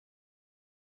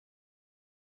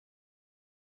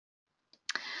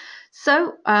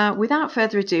Without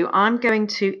further ado, I'm going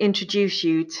to introduce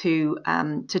you to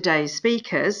today's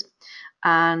speakers.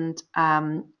 And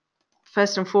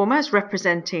first and foremost,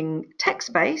 representing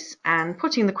Texbase and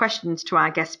putting the questions to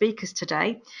our guest speakers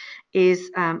today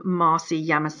is Marci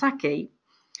Yamasaki.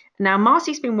 Now,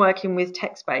 Marci's been working with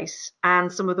Texbase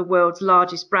and some of the world's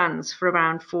largest brands for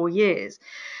around 4 years.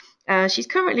 She's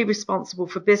currently responsible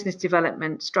for business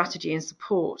development, strategy and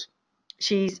support.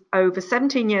 She's over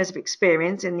 17 years of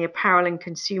experience in the apparel and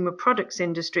consumer products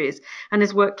industries and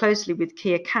has worked closely with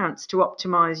key accounts to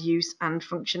optimize use and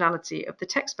functionality of the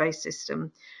Texbase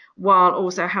system, while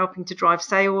also helping to drive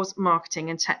sales,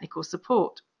 marketing and technical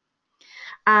support.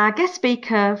 Our guest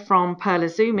speaker from Pearl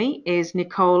Izumi is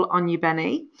Nicole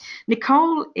Ognibene.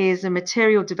 Nicole is a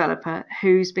material developer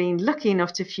who's been lucky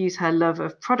enough to fuse her love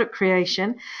of product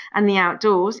creation and the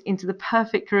outdoors into the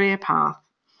perfect career path.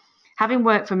 Having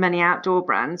worked for many outdoor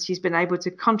brands, she's been able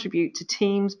to contribute to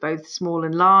teams, both small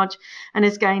and large, and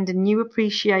has gained a new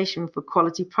appreciation for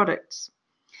quality products.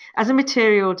 As a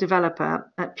material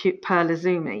developer at Pearl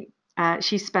Izumi,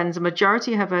 she spends a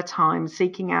majority of her time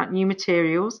seeking out new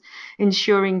materials,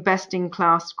 ensuring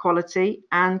best-in-class quality,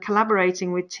 and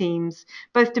collaborating with teams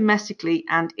both domestically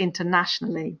and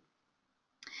internationally.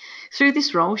 Through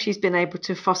this role, she's been able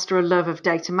to foster a love of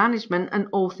data management and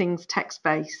all things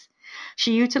text-based.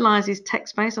 She utilizes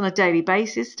Texbase on a daily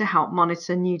basis to help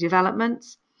monitor new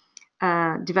developments,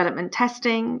 development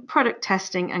testing, product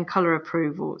testing, and color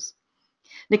approvals.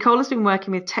 Nicole has been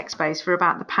working with Texbase for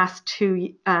about the past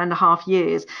 2.5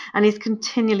 years and is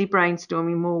continually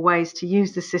brainstorming more ways to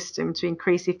use the system to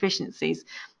increase efficiencies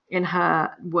in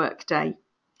her workday.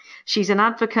 She's an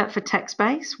advocate for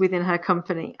Texbase within her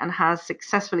company and has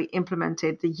successfully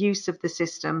implemented the use of the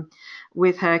system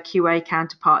with her QA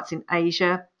counterparts in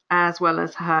Asia, as well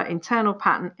as her internal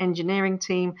pattern engineering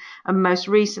team, and most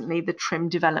recently, the trim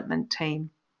development team.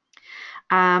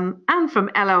 And from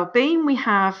L.L.Bean, we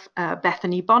have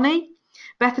Bethany Bonney.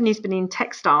 Bethany's been in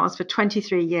textiles for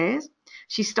 23 years.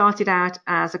 She started out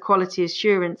as a quality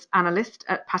assurance analyst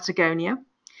at Patagonia.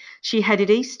 She headed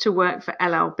east to work for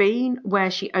L.L.Bean,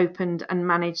 where she opened and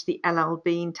managed the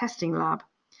L.L.Bean testing lab.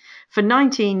 For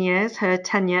 19 years, her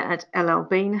tenure at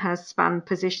L.L.Bean has spanned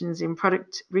positions in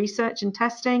product research and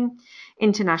testing,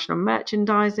 international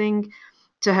merchandising,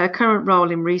 to her current role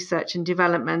in research and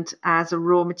development as a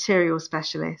raw material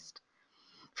specialist.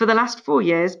 For the last 4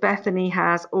 years, Bethany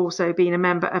has also been a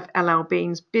member of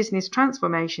L.L.Bean's business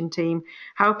transformation team,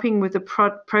 helping with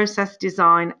the process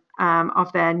design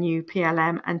of their new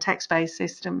PLM and text-based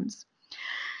systems.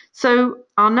 So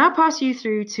I'll now pass you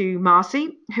through to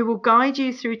Marci, who will guide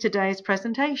you through today's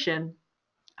presentation.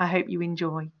 I hope you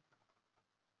enjoy.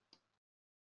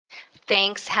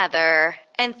 Thanks, Heather.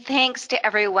 And thanks to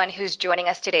everyone who's joining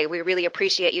us today. We really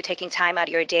appreciate you taking time out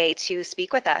of your day to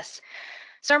speak with us.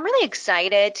 So I'm really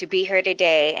excited to be here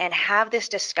today and have this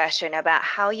discussion about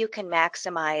how you can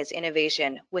maximize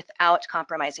innovation without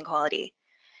compromising quality.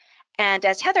 And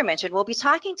as Heather mentioned, we'll be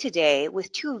talking today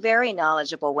with two very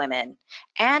knowledgeable women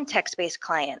and text-based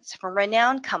clients from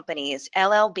renowned companies,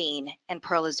 L.L.Bean and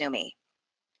Pearl Izumi.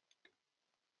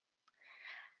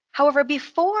 However,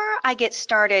 before I get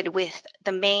started with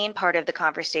the main part of the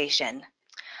conversation,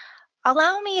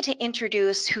 allow me to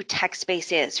introduce who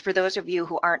Texbase is for those of you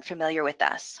who aren't familiar with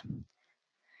us.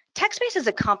 Texbase is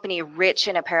a company rich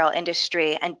in apparel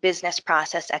industry and business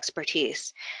process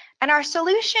expertise. And our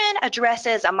solution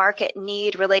addresses a market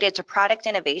need related to product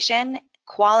innovation,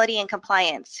 quality, and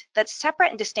compliance that's separate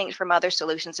and distinct from other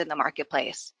solutions in the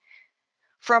marketplace.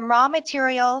 From raw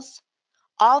materials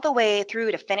all the way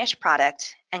through to finished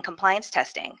product and compliance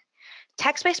testing,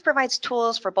 Texbase provides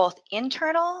tools for both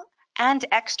internal and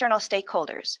external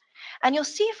stakeholders. And you'll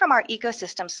see from our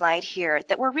ecosystem slide here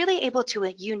that we're really able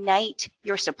to unite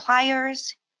your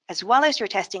suppliers, as well as your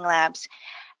testing labs,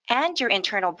 and your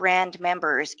internal brand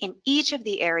members in each of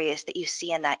the areas that you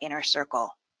see in that inner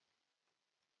circle.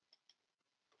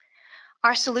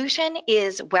 Our solution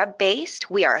is web-based.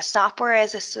 We are a software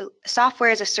as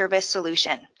a service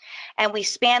solution, and we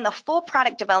span the full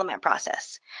product development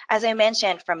process. As I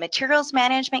mentioned, from materials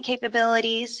management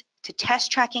capabilities to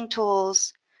test tracking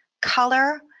tools,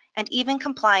 color, and even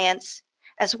compliance,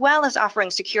 as well as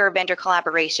offering secure vendor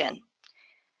collaboration.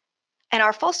 And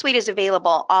our full suite is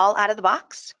available all out of the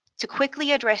box to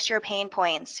quickly address your pain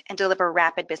points and deliver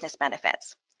rapid business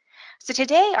benefits. So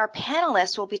today, our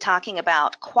panelists will be talking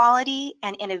about quality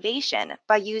and innovation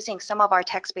by using some of our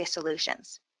text-based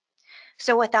solutions.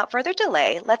 So without further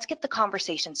delay, let's get the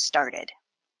conversation started.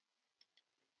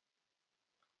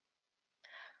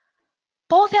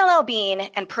 Both L.L.Bean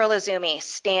and Pearl Izumi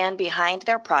stand behind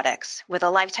their products with a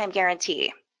lifetime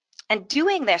guarantee. And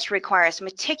doing this requires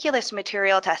meticulous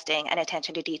material testing and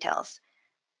attention to details.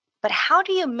 But how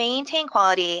do you maintain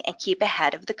quality and keep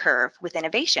ahead of the curve with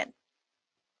innovation?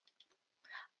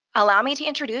 Allow me to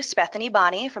introduce Bethany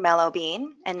Bonney from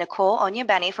L.L.Bean and Nicole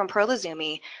Ognibene from Pearl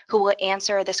Izumi, who will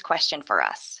answer this question for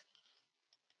us.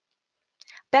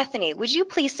 Bethany, would you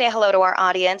please say hello to our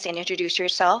audience and introduce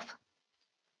yourself?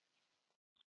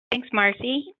 Thanks,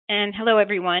 Marci, and hello,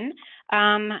 everyone.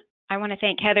 I want to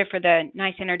thank Heather for the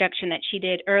nice introduction that she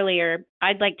did earlier.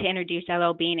 I'd like to introduce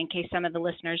L.L.Bean in case some of the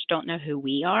listeners don't know who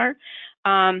we are.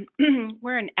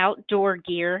 We're an outdoor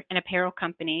gear and apparel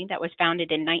company that was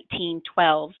founded in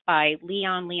 1912 by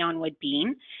Leon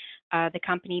Wood-Bean. The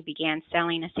company began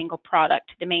selling a single product,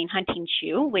 the Maine hunting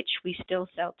shoe, which we still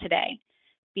sell today.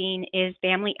 Bean is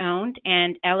family owned,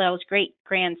 and LL's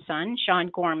great-grandson,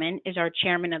 Sean Gorman, is our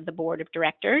chairman of the board of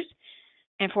directors.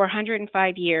 And for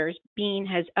 105 years, Bean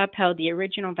has upheld the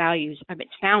original values of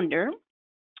its founder,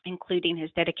 including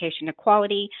his dedication to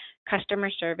quality,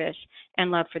 customer service, and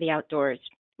love for the outdoors.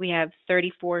 We have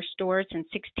 34 stores in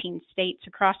 16 states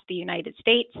across the United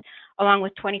States, along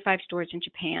with 25 stores in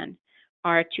Japan.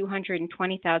 Our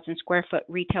 220,000 square foot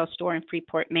retail store in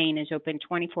Freeport, Maine is open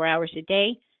 24 hours a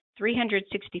day,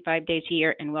 365 days a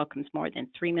year, and welcomes more than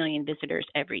 3 million visitors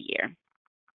every year.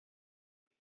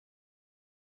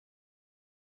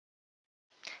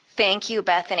 Thank you,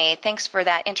 Bethany. Thanks for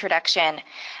that introduction.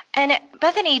 And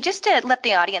Bethany, just to let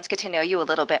the audience get to know you a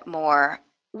little bit more,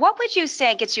 what would you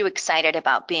say gets you excited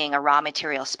about being a raw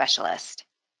material specialist?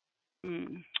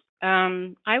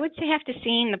 I would say have to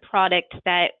see the product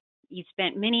that you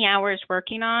spent many hours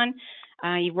working on.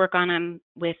 You work on them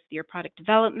with your product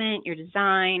development, your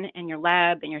design, and your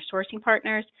lab and your sourcing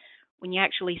partners. When you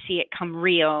actually see it come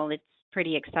real, it's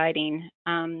pretty exciting.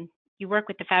 You work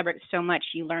with the fabric so much,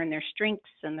 you learn their strengths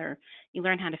and you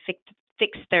learn how to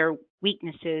fix their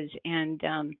weaknesses, and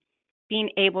being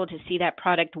able to see that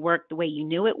product work the way you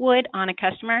knew it would on a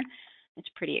customer, it's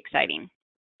pretty exciting.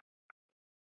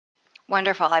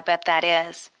 Wonderful, I bet that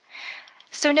is.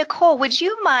 So Nicole, would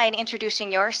you mind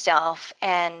introducing yourself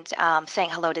and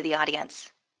saying hello to the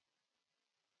audience?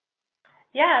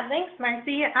 Yeah, thanks,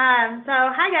 Marci. So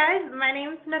hi guys, my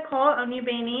name's Nicole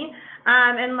Ognibene,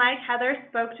 and like Heather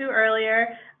spoke to earlier,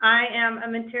 I am a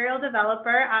material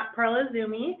developer at Pearl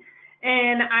Izumi,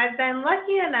 and I've been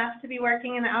lucky enough to be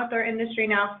working in the outdoor industry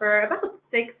now for about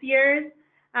 6 years,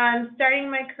 starting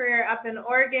my career up in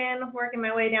Oregon, working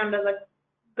my way down to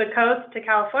the coast to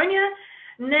California,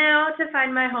 now to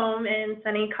find my home in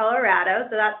sunny Colorado,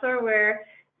 so that's where we're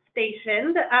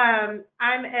stationed.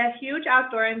 I'm a huge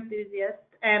outdoor enthusiast,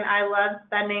 and I love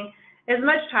spending as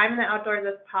much time in the outdoors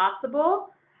as possible.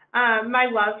 My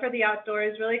love for the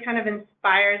outdoors really kind of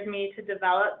inspires me to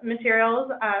develop materials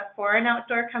for an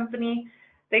outdoor company.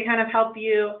 They kind of help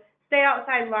you stay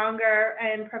outside longer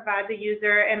and provide the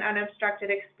user an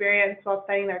unobstructed experience while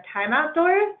spending their time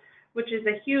outdoors, which is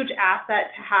a huge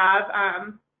asset to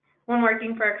have when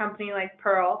working for a company like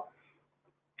Pearl.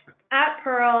 At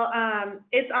Pearl,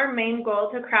 it's our main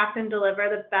goal to craft and deliver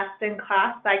the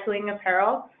best-in-class cycling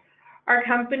apparel. Our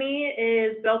company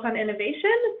is built on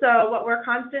innovation, so what we're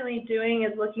constantly doing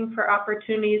is looking for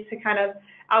opportunities to kind of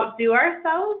outdo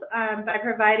ourselves by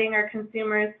providing our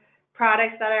consumers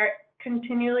products that are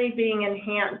continually being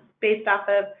enhanced based off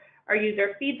of our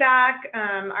user feedback,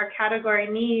 our category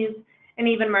needs, and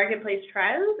even marketplace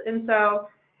trends. And so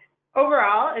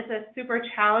overall, it's a super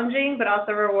challenging but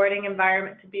also rewarding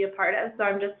environment to be a part of. So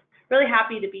I'm just really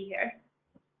happy to be here.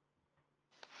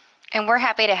 And we're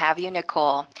happy to have you,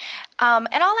 Nicole. And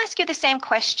I'll ask you the same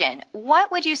question.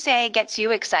 What would you say gets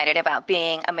you excited about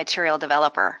being a material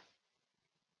developer?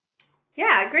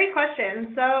 Yeah, great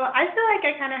question. So I feel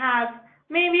like I kind of have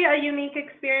maybe a unique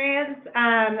experience.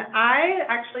 I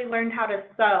actually learned how to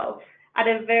sew at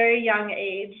a very young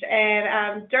age.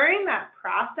 And during that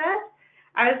process,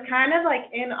 I was kind of like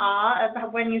in awe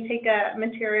of when you take a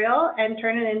material and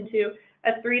turn it into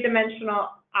a three-dimensional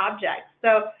object.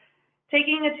 So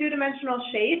taking a two-dimensional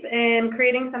shape and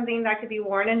creating something that could be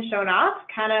worn and shown off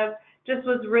kind of just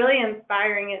was really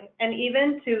inspiring. And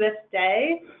even to this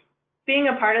day, being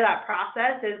a part of that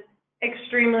process is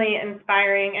extremely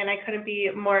inspiring, and I couldn't be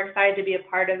more excited to be a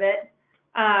part of it.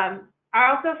 I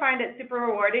also find it super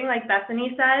rewarding, like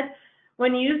Bethany said,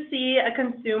 when you see a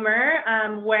consumer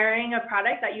wearing a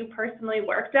product that you personally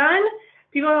worked on.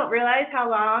 People don't realize how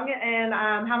long and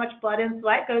how much blood and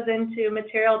sweat goes into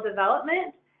material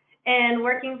development. And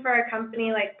working for a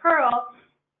company like Pearl,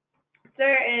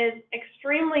 there is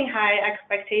extrememely high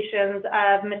expectations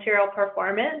of material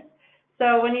performance.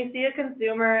 So when you see a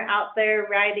consumer out there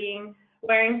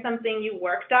wearing something you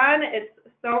worked on, it's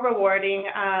so rewarding.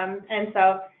 And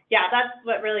so, yeah, that's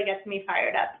what really gets me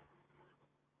fired up.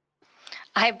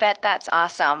 I bet that's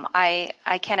awesome. I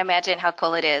can't imagine how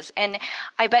cool it is. And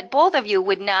I bet both of you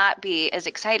would not be as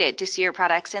excited to see your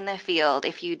products in the field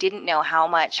if you didn't know how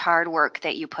much hard work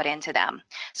that you put into them.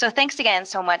 So thanks again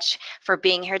so much for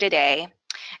being here today.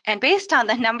 And based on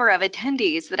the number of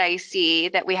attendees that I see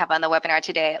that we have on the webinar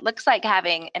today, it looks like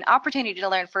having an opportunity to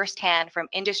learn firsthand from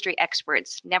industry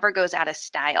experts never goes out of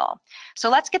style. So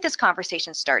let's get this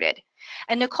conversation started.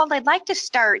 And Nicole, I'd like to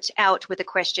start out with a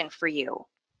question for you.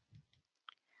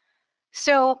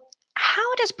 So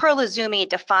how does Pearl Izumi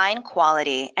define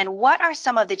quality, and what are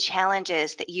some of the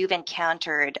challenges that you've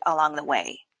encountered along the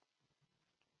way?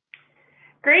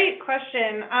 Great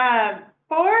question.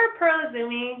 For Pearl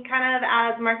Izumi, kind of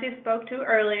as Marci spoke to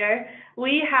earlier,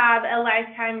 we have a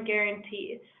lifetime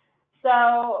guarantee.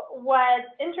 So what's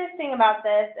interesting about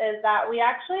this is that we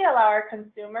actually allow our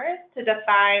consumers to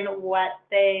define what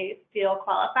they feel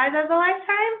qualifies as a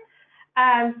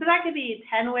lifetime. So that could be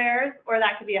 10 wears, or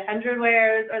that could be 100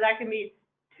 wears, or that can be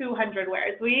 200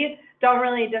 wears. We don't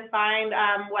really define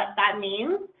what that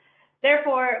means.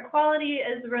 Therefore, quality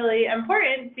is really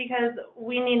important because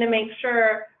we need to make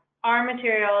sure our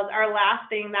materials are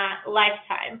lasting that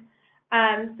lifetime.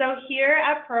 So here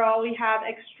at Pearl, we have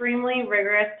extremely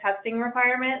rigorous testing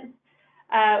requirements.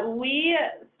 We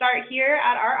start here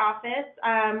at our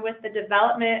office with the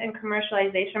development and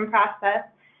commercialization process.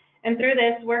 And through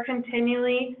this, we're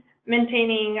continually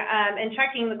maintaining and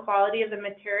checking the quality of the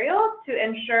material to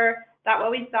ensure that what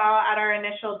we saw at our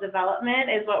initial development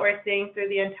is what we're seeing through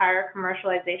the entire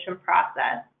commercialization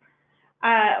process.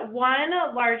 One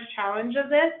large challenge of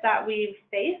this that we've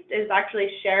faced is actually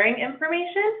sharing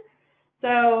information.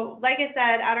 So like I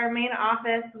said, at our main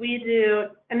office, we do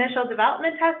initial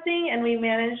development testing, and we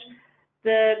manage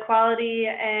the quality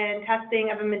and testing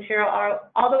of a material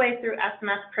all the way through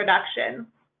SMS production.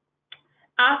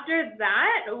 After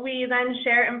that, we then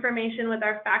share information with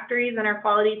our factories and our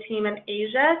quality team in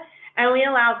Asia, and we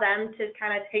allow them to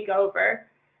kind of take over.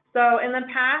 So in the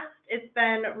past, it's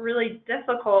been really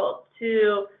difficult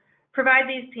to provide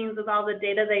these teams with all the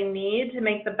data they need to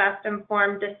make the best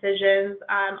informed decisions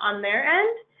on their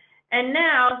end. And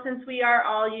now, since we are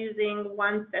all using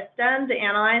one system to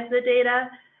analyze the data,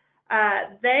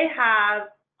 they have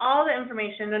all the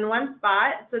information in one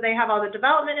spot. So they have all the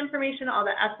development information, all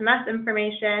the SMS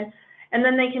information, and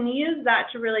then they can use that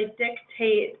to really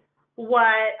dictate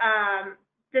what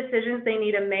decisions they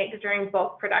need to make during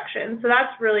bulk production. So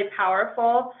that's really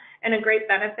powerful and a great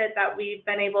benefit that we've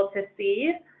been able to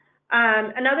see.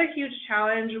 Another huge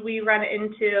challenge we run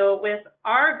into with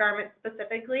our garments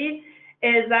specifically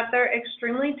is that they're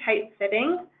extremely tight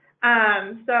fitting.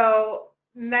 So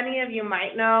many of you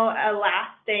might know a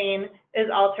last stain is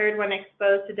altered when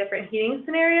exposed to different heating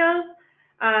scenarios.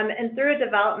 And through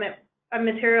a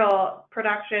material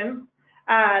production,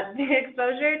 the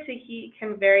exposure to heat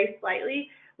can vary slightly,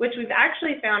 which we've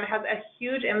actually found has a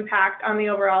huge impact on the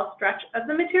overall stretch of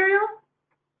the material.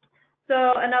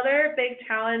 So another big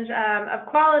challenge of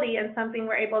quality, and something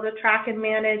we're able to track and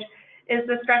manage, is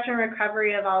the stretch and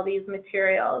recovery of all these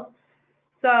materials.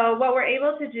 So what we're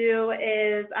able to do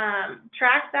is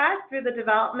track that through the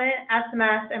development,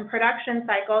 SMS, and production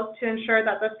cycles to ensure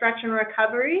that the stretch and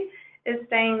recovery is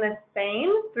staying the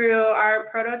same through our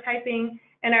prototyping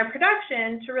and our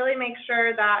production, to really make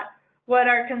sure that what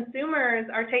our consumers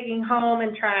are taking home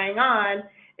and trying on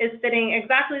is fitting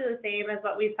exactly the same as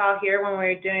what we saw here when we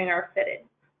were doing our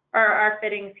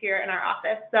fittings here in our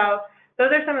office. So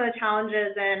those are some of the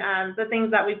challenges and the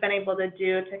things that we've been able to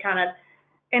do to kind of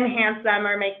enhance them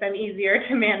or make them easier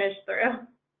to manage through.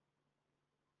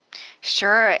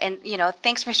 Sure, and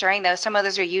thanks for sharing those. Some of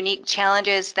those are unique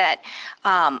challenges that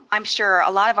I'm sure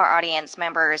a lot of our audience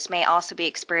members may also be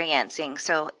experiencing.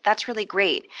 So that's really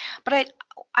great. But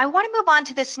I want to move on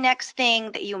to this next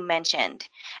thing that you mentioned,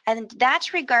 and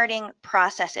that's regarding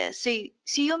processes. So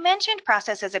you mentioned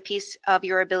process as a piece of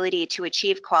your ability to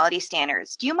achieve quality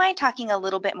standards. Do you mind talking a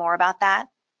little bit more about that?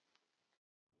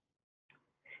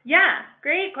 Yeah,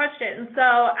 great question. So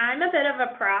I'm a bit of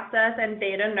a process and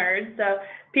data nerd, so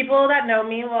people that know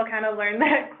me will kind of learn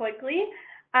that quickly.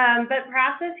 But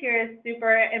process here is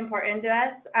super important to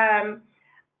us.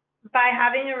 By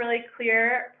having a really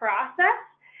clear process,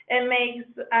 it makes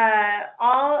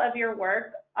all of your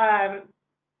work a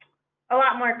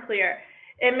lot more clear.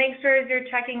 It makes sure you're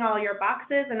checking all your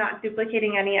boxes and not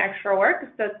duplicating any extra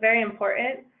work, so it's very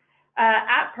important.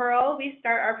 At Pearl, we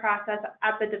start our process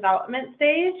at the development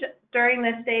stage. During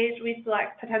this stage, we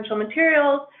select potential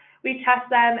materials, we test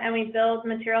them, and we build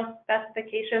material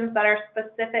specifications that are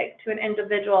specific to an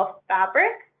individual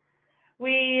fabric.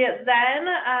 We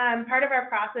then, part of our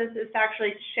process is to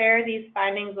actually share these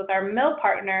findings with our mill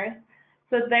partners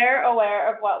so they're aware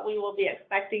of what we will be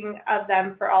expecting of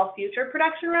them for all future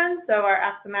production runs, so our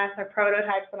SMS, our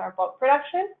prototypes, and our bulk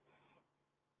production.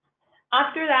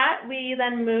 After that, we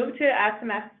then move to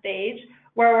SMS stage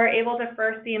where we're able to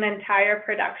first see an entire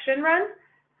production run.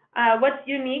 What's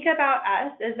unique about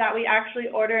us is that we actually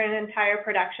order an entire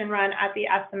production run at the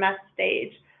SMS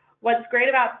stage. What's great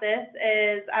about this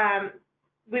is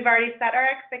we've already set our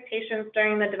expectations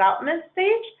during the development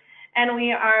stage, and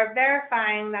we are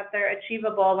verifying that they're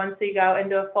achievable once we go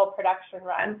into a full production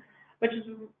run, which is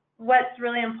what's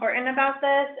really important about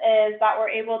this is that we're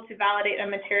able to validate a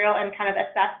material and kind of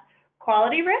assess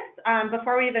quality risks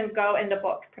before we even go into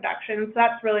bulk production. So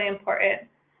that's really important.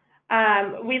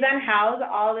 We then house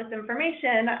all this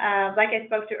information, like I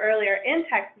spoke to earlier, in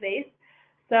Texbase,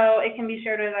 so it can be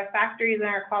shared with our factories and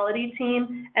our quality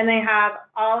team, and they have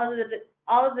all of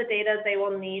the data they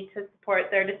will need to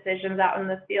support their decisions out in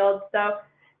the field. So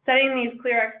setting these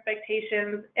clear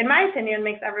expectations, in my opinion,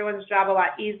 makes everyone's job a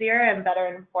lot easier and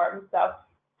better informed. So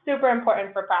super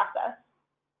important for process.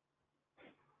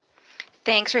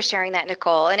 Thanks for sharing that,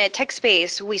 Nicole. And at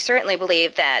Texbase, we certainly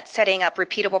believe that setting up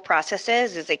repeatable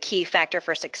processes is a key factor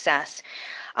for success.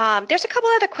 There's a couple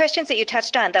other questions that you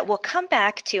touched on that we'll come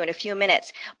back to in a few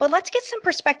minutes, but let's get some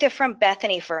perspective from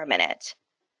Bethany for a minute.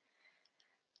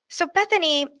 So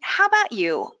Bethany, how about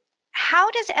you? How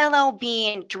does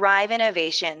L.L.Bean drive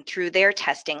innovation through their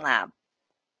testing lab?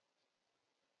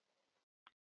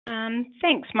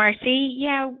 Thanks, Marci.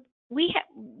 Yeah,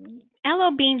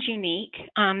 L.L.Bean's unique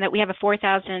that we have a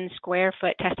 4,000 square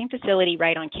foot testing facility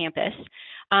right on campus.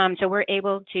 So we're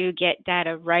able to get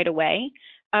data right away.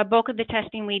 Bulk of the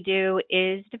testing we do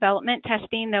is development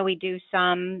testing, though we do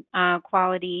some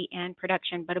quality and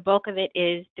production, but a bulk of it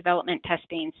is development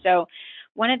testing. So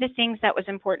one of the things that was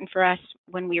important for us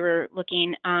when we were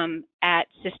looking at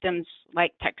systems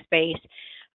like Texbase,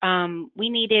 we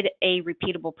needed a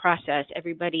repeatable process.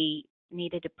 Everybody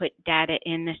needed to put data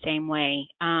in the same way.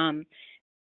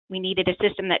 We needed a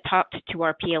system that talked to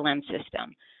our PLM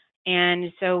system.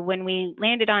 And so when we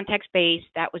landed on Texbase,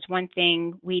 that was one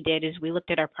thing we did is we looked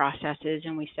at our processes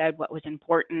and we said what was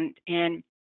important and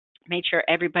made sure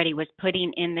everybody was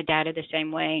putting in the data the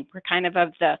same way. We're kind of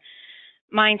the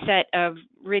mindset of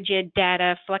rigid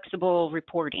data, flexible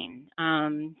reporting.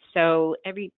 So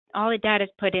all the data is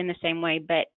put in the same way,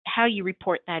 but how you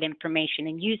report that information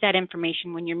and use that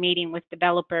information when you're meeting with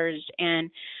developers and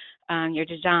your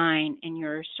design and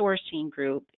your sourcing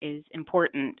group is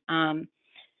important.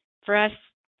 For us,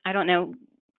 I don't know,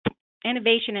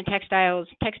 innovation in textiles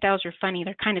are funny.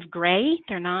 They're kind of gray.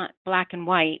 They're not black and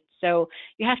white. So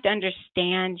you have to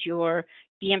understand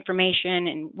the information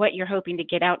and what you're hoping to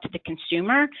get out to the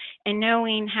consumer and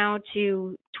knowing how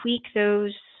to tweak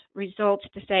those results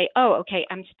to say, oh, okay,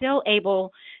 I'm still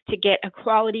able to get a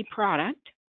quality product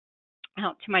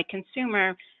out to my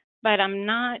consumer, but I'm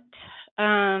not,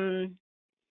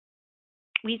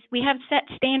 we have set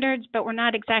standards, but we're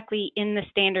not exactly in the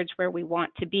standards where we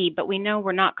want to be, but we know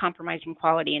we're not compromising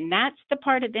quality. And that's the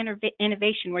part of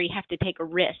innovation where you have to take a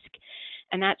risk.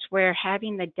 And that's where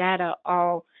having the data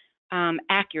all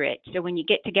accurate. So when you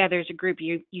get together as a group,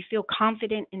 you feel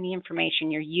confident in the information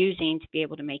you're using to be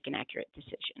able to make an accurate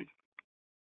decision.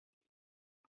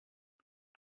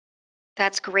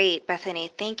 That's great,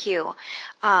 Bethany. Thank you.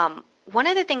 One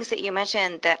of the things that you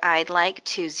mentioned that I'd like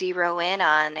to zero in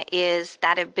on is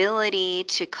that ability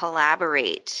to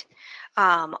collaborate.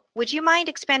 Would you mind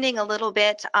expanding a little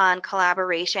bit on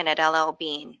collaboration at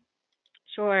L.L.Bean?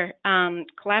 Sure.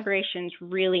 Collaboration is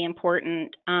really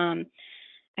important.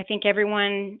 I think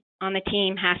everyone on the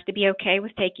team has to be okay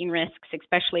with taking risks,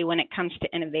 especially when it comes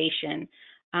to innovation.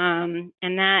 And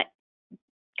that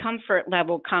comfort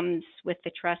level comes with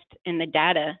the trust in the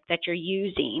data that you're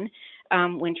using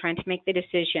when trying to make the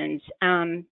decisions.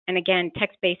 And again,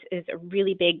 Texbase is a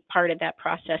really big part of that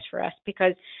process for us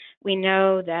because we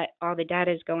know that all the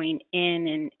data is going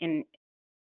in and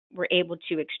we're able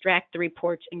to extract the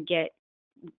reports and get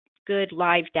good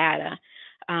live data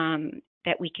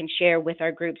that we can share with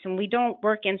our groups. And we don't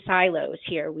work in silos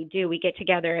here. We get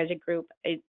together as a group.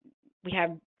 We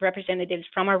have representatives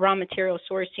from our raw material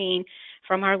sourcing,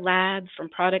 from our lab, from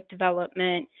product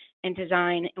development and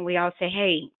design, and we all say,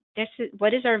 hey,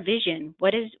 what is our vision?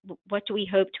 What do we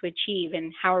hope to achieve,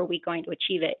 and how are we going to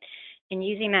achieve it? And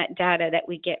using that data that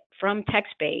we get from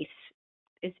Texbase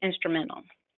is instrumental.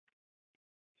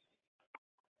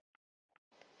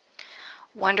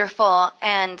 Wonderful.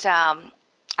 And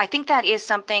I think that is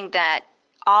something that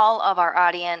all of our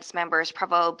audience members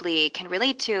probably can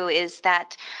relate to, is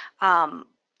that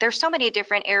there's so many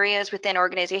different areas within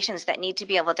organizations that need to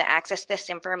be able to access this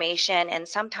information, and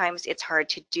sometimes it's hard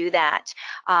to do that,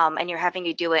 and you're having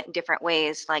to do it in different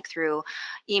ways, like through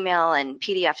email and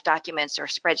PDF documents or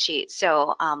spreadsheets.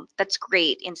 So that's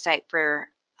great insight for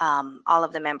all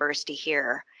of the members to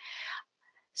hear.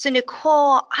 So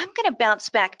Nicole, I'm going to bounce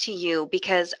back to you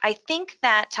because I think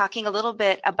that talking a little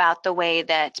bit about the way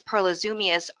that Pearl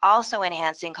Izumi is also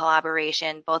enhancing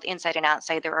collaboration, both inside and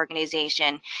outside their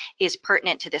organization, is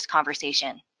pertinent to this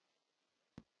conversation.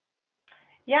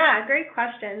 Yeah, great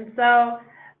question. So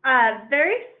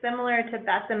very similar to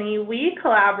Bethany, we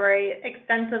collaborate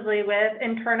extensively with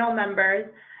internal members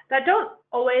that don't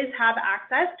always have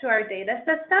access to our data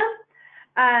system.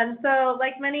 So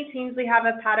like many teams, we have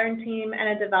a pattern team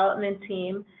and a development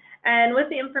team. And with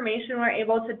the information we're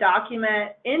able to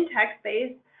document in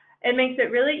Texbase, it makes it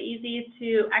really easy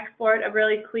to export a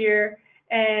really clear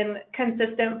and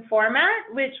consistent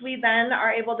format, which we then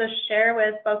are able to share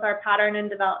with both our pattern and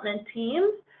development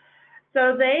teams,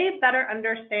 so they better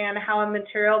understand how a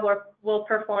material will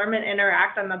perform and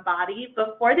interact on the body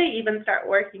before they even start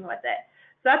working with it.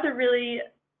 So that's a really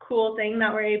cool thing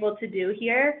that we're able to do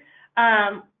here.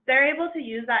 They're able to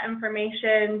use that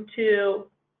information to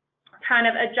kind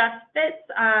of adjust fits,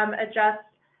 adjust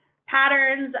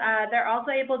patterns. They're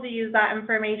also able to use that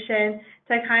information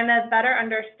to kind of better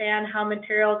understand how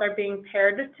materials are being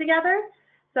paired together.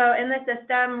 So in the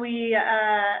system, we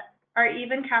are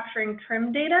even capturing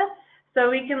trim data. So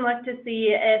we can look to see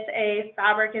if a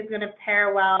fabric is going to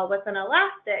pair well with an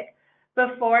elastic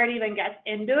before it even gets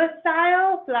into a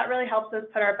style. So that really helps us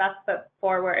put our best foot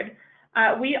forward.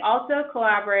 We also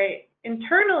collaborate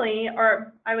internally,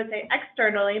 or I would say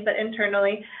externally, but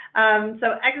internally.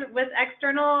 With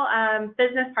external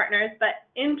business partners, but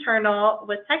internal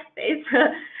with Texbase,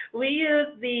 we use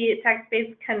the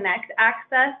Texbase Connect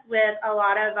access with a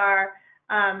lot of our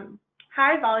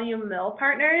high volume mill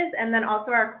partners, and then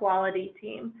also our quality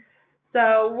team.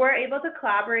 So we're able to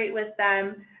collaborate with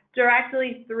them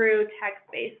directly through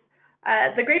Texbase.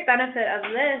 The great benefit of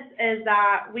this is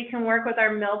that we can work with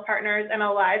our mill partners in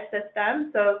a live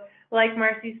system. So like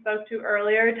Marci spoke to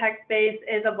earlier, Texbase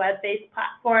is a web-based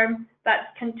platform that's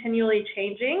continually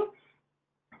changing.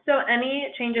 So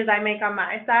any changes I make on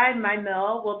my side, my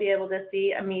mill will be able to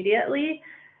see immediately.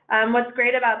 What's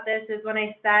great about this is when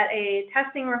I set a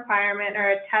testing requirement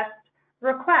or a test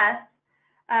request,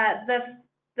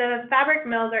 the fabric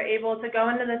mills are able to go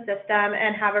into the system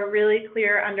and have a really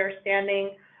clear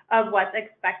understanding of what's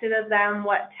expected of them,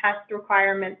 what test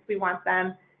requirements we want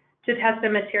them to test a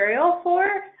material for.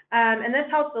 And this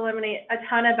helps eliminate a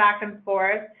ton of back and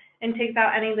forth and takes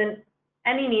out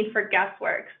any need for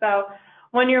guesswork. So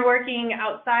when you're working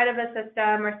outside of a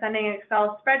system or sending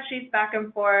Excel spreadsheets back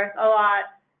and forth, a lot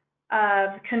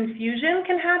of confusion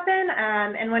can happen.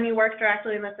 And when you work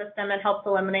directly in the system, it helps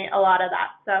eliminate a lot of that.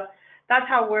 So that's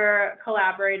how we're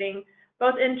collaborating,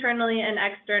 both internally and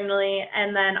externally,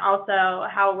 and then also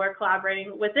how we're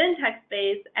collaborating within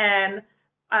Texbase and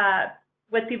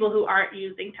with people who aren't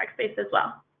using Texbase as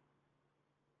well.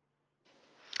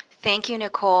 Thank you,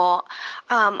 Nicole.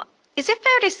 Is it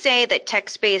fair to say that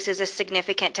Texbase is a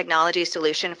significant technology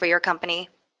solution for your company?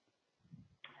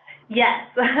 Yes.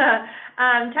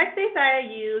 Texbase I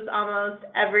use almost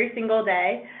every single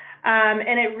day,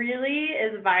 and it really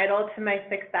is vital to my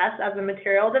success as a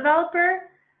material developer.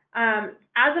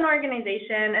 As an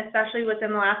organization, especially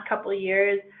within the last couple of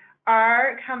years,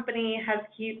 our company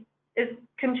is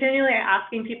continually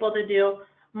asking people to do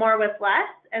more with less.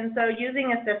 And so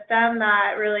using a system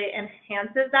that really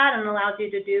enhances that and allows you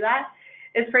to do that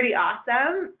is pretty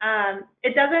awesome.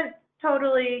 It doesn't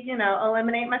totally,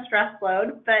 eliminate my stress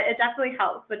load, but it definitely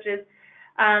helps, which is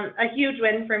a huge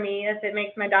win for me. If it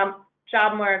makes my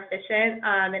job more efficient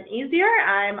and easier,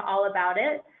 I'm all about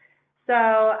it.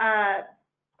 So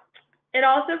it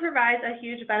also provides a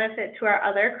huge benefit to our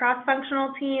other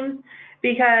cross-functional teams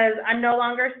because I'm no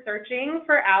longer searching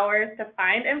for hours to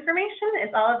find information.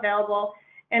 It's all available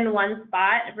in one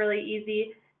spot. It's really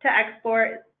easy to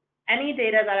export any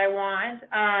data that I want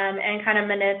and kind of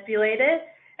manipulate it,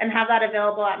 and have that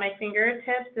available at my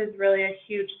fingertips is really a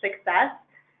huge success.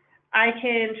 I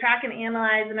can track and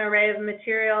analyze an array of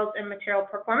materials and material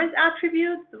performance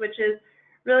attributes, which is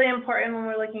really important when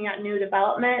we're looking at new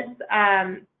developments.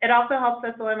 It also helps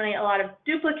us eliminate a lot of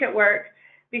duplicate work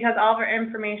because all of our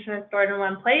information is stored in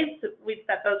one place. We've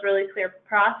set those really clear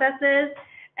processes,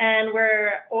 and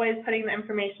we're always putting the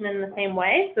information in the same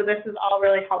way. So this is all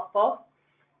really helpful.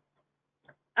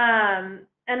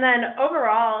 And then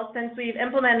overall, since we've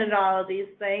implemented all of these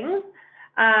things,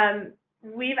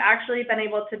 we've actually been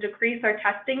able to decrease our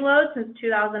testing load since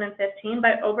 2015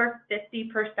 by over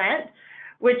 50%,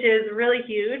 which is really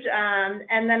huge.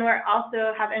 And then we're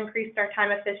also have increased our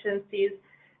time efficiencies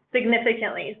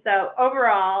significantly. So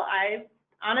overall, I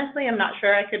honestly am not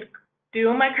sure I could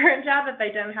do my current job if I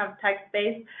didn't have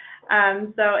Texbase.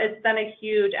 So it's been a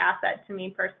huge asset to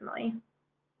me personally.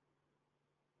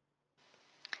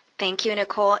 Thank you,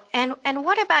 Nicole. And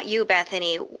what about you,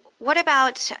 Bethany? What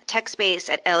about Texbase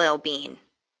at L.L.Bean?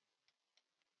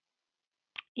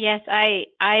 Yes, I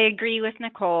agree with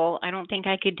Nicole. I don't think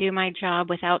I could do my job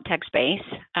without Texbase.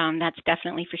 That's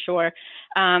definitely for sure.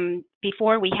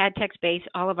 Before we had Texbase,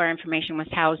 all of our information was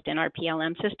housed in our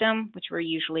PLM system, which were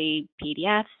usually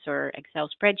PDFs or Excel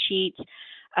spreadsheets.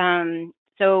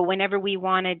 So whenever we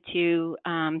wanted to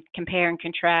compare and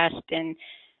contrast and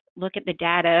look at the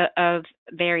data of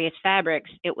various fabrics,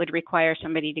 it would require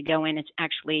somebody to go in and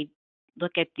actually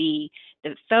look at the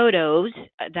photos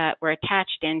that were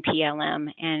attached in PLM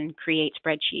and create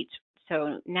spreadsheets.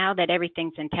 So now that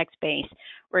everything's in Texbase,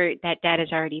 where that data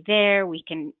is already there, we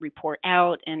can report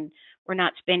out, and we're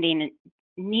not spending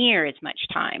near as much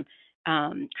time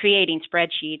creating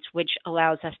spreadsheets, which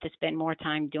allows us to spend more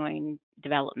time doing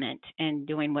development and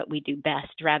doing what we do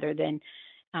best rather than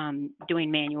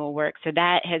doing manual work. So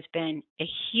that has been a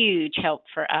huge help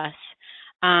for us.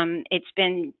 It's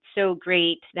been so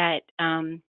great that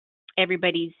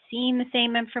everybody's seen the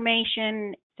same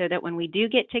information so that when we do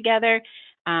get together,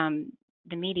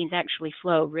 the meetings actually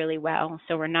flow really well.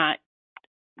 So we're not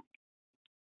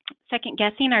second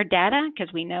guessing our data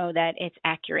because we know that it's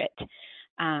accurate.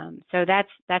 So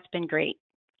that's been great.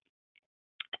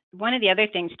 One of the other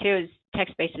things too is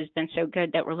Texbase has been so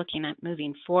good that we're looking at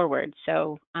moving forward.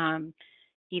 So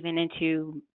even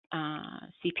into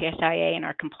CPSIA and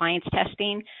our compliance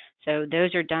testing. So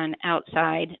those are done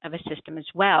outside of a system as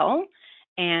well.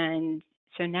 And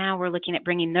so now we're looking at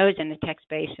bringing those into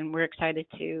Texbase, and we're excited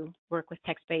to work with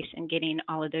Texbase and getting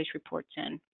all of those reports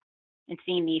in and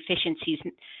seeing the efficiencies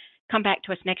come back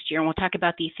to us next year. And we'll talk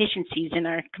about the efficiencies in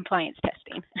our compliance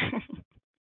testing.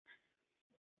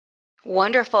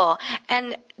 Wonderful.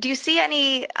 And do you see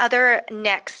any other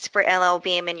next for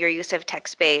L.L.Bean in your use of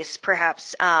Texbase,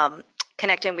 perhaps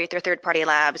connecting with your third-party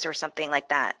labs or something like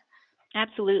that?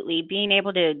 Absolutely. Being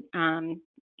able to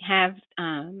have,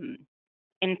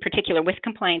 in particular with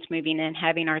compliance moving in,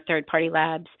 having our third-party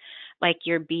labs like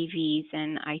your BVs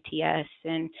and ITS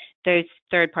and those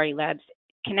third-party labs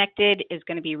connected is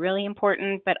going to be really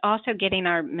important, but also getting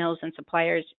our mills and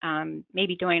suppliers,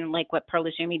 maybe doing like what Pearl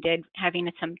Izumi did, having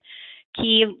some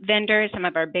key vendors, some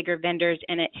of our bigger vendors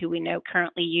in it who we know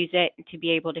currently use it, to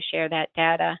be able to share that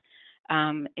data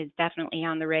is definitely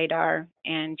on the radar.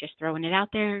 And just throwing it out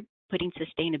there, putting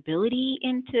sustainability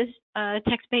into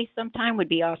Texbase sometime would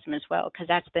be awesome as well, because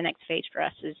that's the next phase for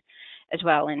us as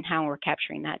well, and how we're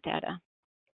capturing that data.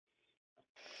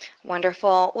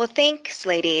 Wonderful. Well, thanks,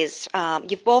 ladies.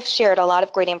 You've both shared a lot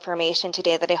of great information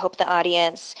today that I hope the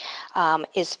audience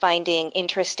is finding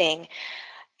interesting.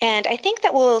 And I think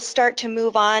that we'll start to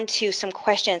move on to some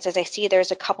questions, as I see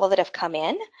there's a couple that have come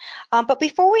in. But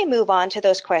before we move on to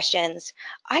those questions,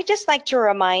 I'd just like to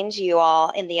remind you all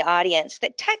in the audience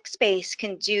that Texbase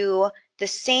can do the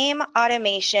same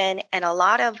automation and a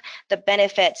lot of the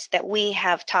benefits that we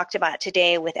have talked about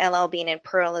today with L.L.Bean and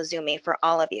Pearl Izumi for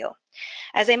all of you.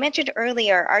 As I mentioned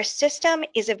earlier, our system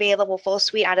is available full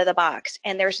suite out of the box,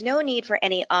 and there's no need for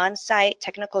any on-site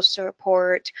technical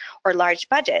support or large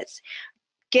budgets.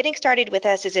 Getting started with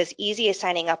us is as easy as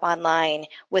signing up online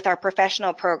with our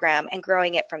professional program and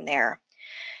growing it from there.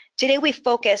 Today we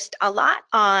focused a lot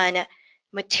on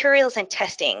materials and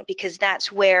testing because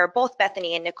that's where both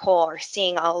Bethany and Nicole are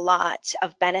seeing a lot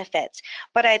of benefits.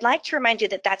 But I'd like to remind you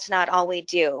that that's not all we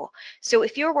do. So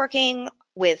if you're working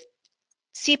with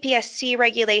CPSC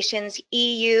regulations,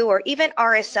 EU, or even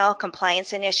RSL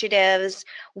compliance initiatives,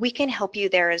 we can help you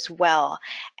there as well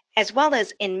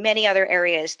as in many other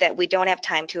areas that we don't have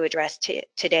time to address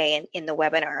today in the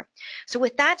webinar. So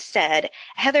with that said,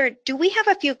 Heather, do we have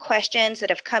a few questions that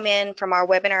have come in from our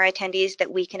webinar attendees that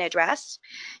we can address?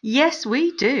 Yes,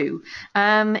 we do.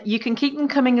 You can keep them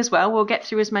coming as well. We'll get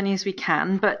through as many as we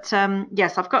can. But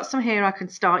yes, I've got some here I can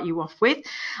start you off with.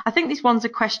 I think this one's a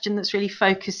question that's really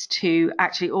focused to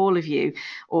actually all of you,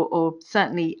 or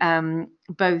certainly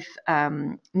both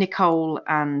Nicole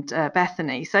and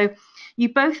Bethany. So you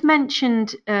both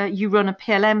mentioned you run a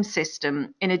PLM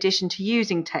system in addition to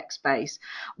using Texbase.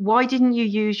 Why didn't you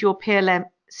use your PLM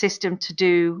system to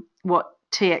do what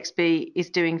TXB is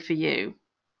doing for you?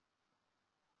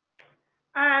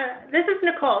 This is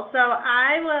Nicole, so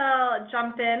I will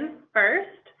jump in first.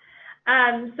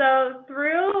 So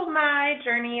through my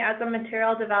journey as a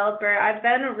material developer, I've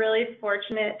been really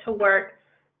fortunate to work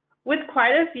with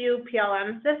quite a few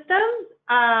PLM systems.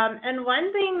 And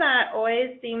one thing that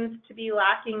always seems to be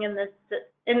lacking in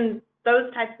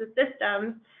those types of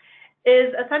systems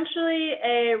is essentially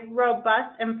a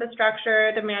robust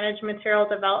infrastructure to manage material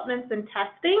developments and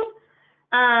testing.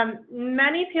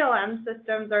 Many PLM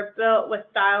systems are built with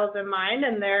styles in mind,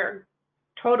 and they're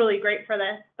totally great for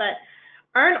this, but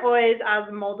aren't always as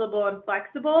moldable and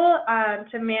flexible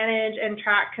to manage and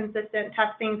track consistent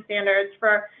testing standards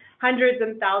for hundreds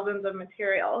and thousands of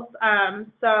materials.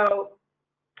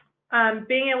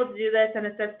 Being able to do this in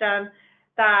a system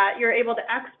that you're able to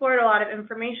export a lot of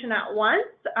information at once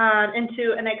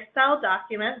into an Excel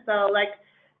document. So like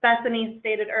Bethany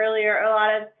stated earlier, a lot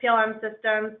of PLM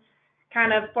systems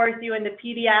kind of force you into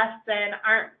PDFs and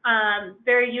aren't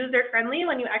very user-friendly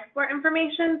when you export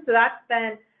information. So that's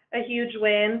been a huge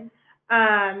win.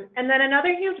 And then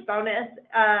another huge bonus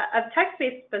of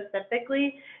Texbase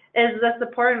specifically is the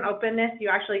support and openness you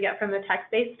actually get from the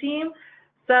Texbase team.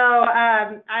 So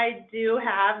I do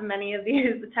have many of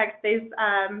these Texbase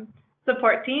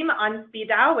support team on speed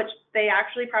dial, which they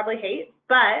actually probably hate.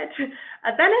 But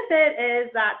a benefit is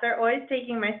that they're always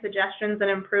taking my suggestions and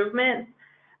improvements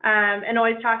and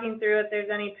always talking through if there's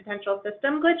any potential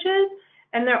system glitches.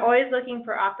 And they're always looking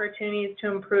for opportunities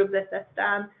to improve the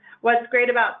system. What's great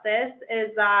about this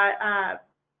is that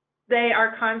they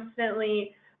are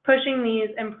constantly pushing these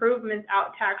improvements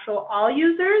out to actual all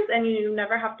users, and you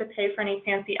never have to pay for any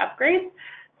fancy upgrades.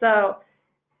 So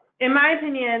in my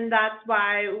opinion, that's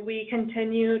why we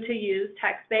continue to use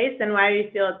Texbase and why we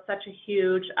feel it's such a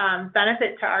huge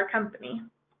benefit to our company.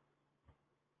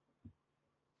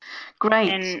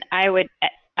 Great. And I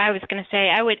was going to say,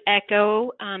 I would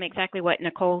echo exactly what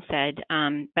Nicole said,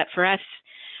 but for us,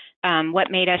 what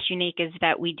made us unique is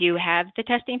that we do have the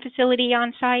testing facility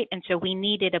on site, and so we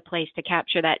needed a place to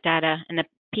capture that data, and the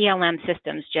PLM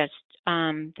systems just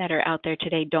that are out there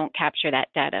today don't capture that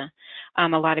data. A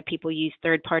lot of people use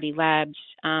third-party labs,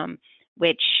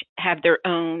 which have their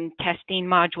own testing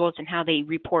modules and how they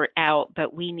report out,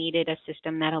 but we needed a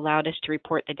system that allowed us to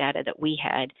report the data that we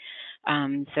had.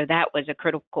 So that was a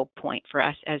critical point for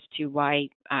us as to why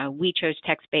we chose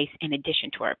Texbase in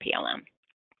addition to our PLM.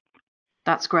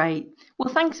 That's great.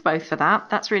 Well, thanks both for that.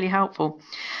 That's really helpful.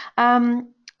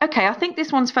 Okay, I think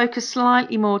this one's focused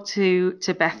slightly more to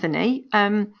Bethany.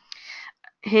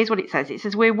 Here's what it says. It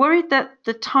says, we're worried that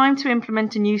the time to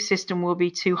implement a new system will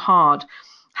be too hard.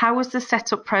 How was the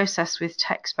setup process with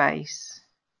Texbase?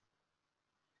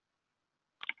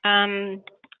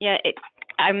 Yeah,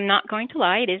 I'm not going to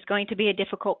lie, it is going to be a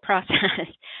difficult process.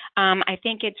 I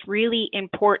think it's really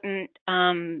important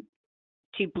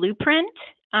to blueprint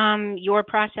your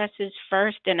processes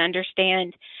first and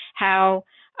understand how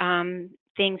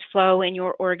things flow in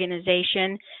your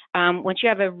organization. Once you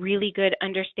have a really good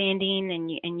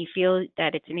understanding and you feel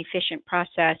that it's an efficient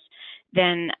process,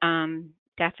 then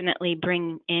definitely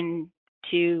bring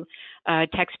into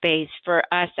Texbase. For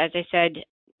us, as I said,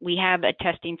 we have a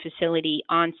testing facility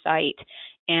on site,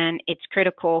 and it's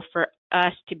critical for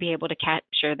us to be able to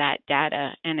capture that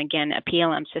data. And again, a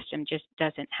PLM system just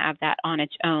doesn't have that on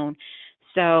its own.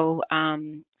 So,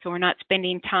 so we're not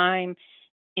spending time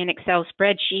in Excel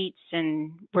spreadsheets,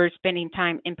 and we're spending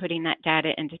time inputting that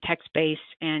data into Texbase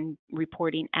and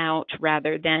reporting out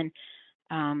rather than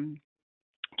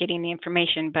getting the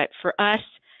information. But for us,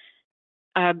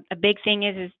 a big thing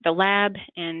is the lab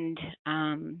and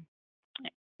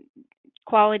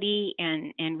quality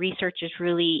and research is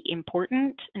really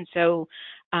important. And so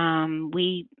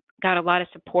we got a lot of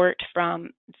support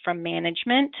from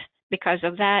management because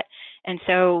of that. And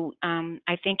so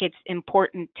I think it's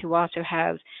important to also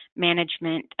have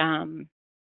management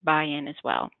buy-in as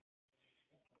well.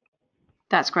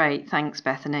 That's great. Thanks,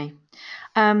 Bethany.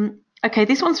 Okay,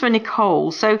 this one's for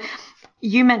Nicole. So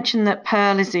you mentioned that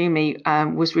Pearl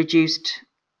Izumi was reduced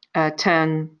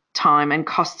turn time and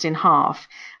costs in half.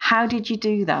 How did you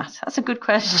do that? That's a good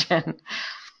question.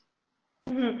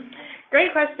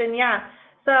 Great question, yeah.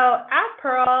 So at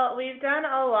Pearl, we've done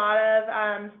a lot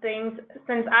of things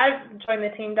since I've joined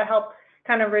the team to help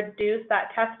kind of reduce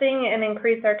that testing and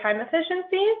increase our time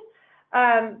efficiencies.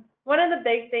 One of the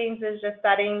big things is just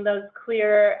setting those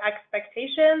clear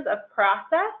expectations of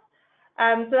process.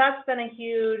 So that's been a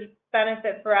huge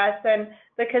benefit for us, and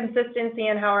the consistency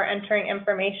in how we're entering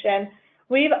information.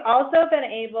 We've also been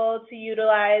able to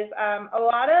utilize a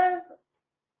lot of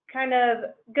kind of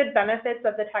good benefits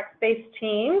of the Texbase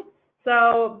team.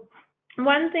 So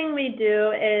one thing we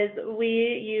do is we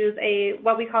use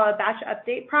what we call a batch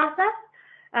update process.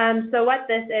 So what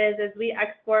this is we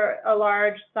export a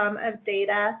large sum of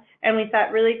data, and we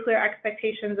set really clear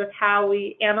expectations of how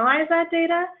we analyze that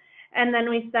data, and then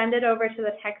we send it over to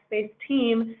the Texbase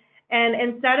team. And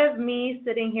instead of me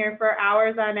sitting here for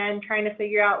hours on end trying to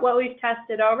figure out what we've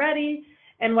tested already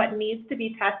and what needs to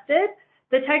be tested,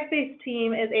 the Texbase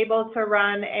team is able to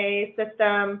run a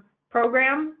system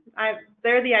program.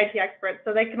 They're the IT experts,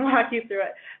 so they can walk you through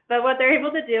it. But what they're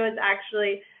able to do is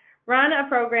actually run a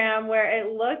program where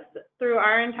it looks through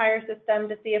our entire system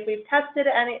to see if we've tested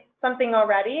something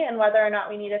already and whether or not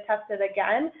we need to test it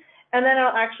again. And then it'll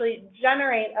actually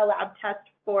generate a lab test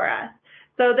for us.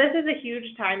 So this is a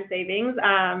huge time savings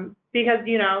because,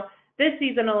 this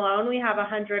season alone, we have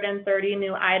 130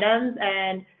 new items,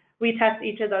 and we test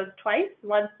each of those twice,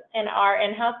 once in our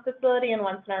in-house facility and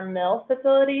once in our mill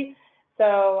facility.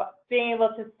 So being able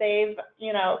to save,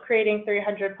 creating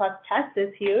 300 plus tests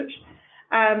is huge.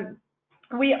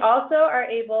 We also are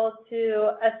able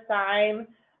to assign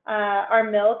our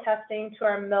mill testing to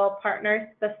our mill partners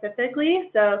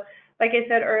specifically. So like I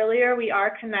said earlier, we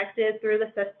are connected through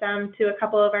the system to a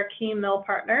couple of our key mill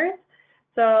partners.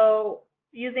 So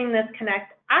using this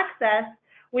Connect access,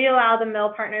 we allow the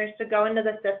mill partners to go into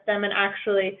the system and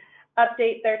actually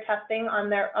update their testing on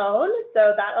their own.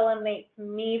 So that eliminates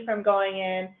me from going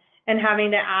in and having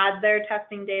to add their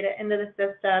testing data into the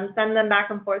system, send them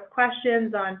back and forth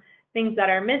questions on things that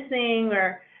are missing,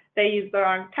 or they use the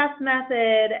wrong test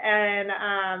method,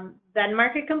 and then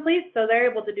mark it complete. So they're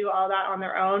able to do all that on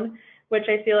their own, which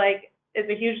I feel like is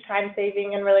a huge time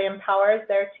saving and really empowers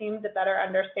their team to better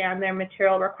understand their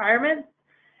material requirements.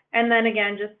 And then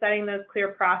again, just setting those clear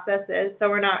processes so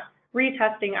we're not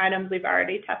retesting items we've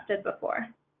already tested before.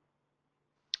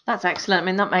 That's excellent. I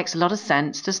mean, that makes a lot of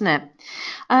sense, doesn't it?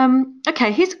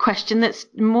 Okay, here's a question that's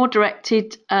more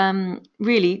directed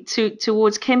really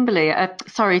towards Kimberly.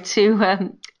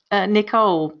 To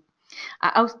Nicole.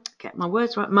 I'll get my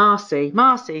words right.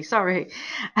 Marci, sorry.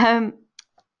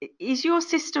 Is your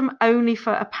system only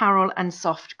for apparel and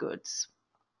soft goods?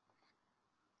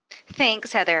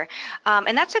 Thanks, Heather.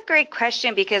 And that's a great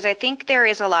question, because I think there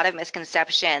is a lot of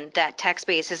misconception that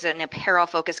Texbase is an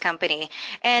apparel-focused company.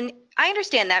 And I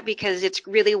understand that because it's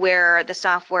really where the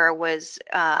software was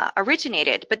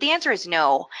originated. But the answer is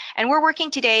no. And we're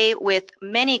working today with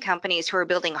many companies who are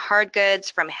building hard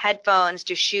goods, from headphones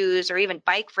to shoes or even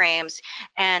bike frames.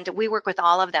 And we work with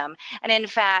all of them. And in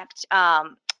fact,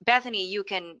 Bethany, you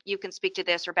can speak to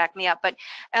this or back me up, but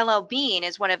L.L.Bean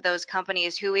is one of those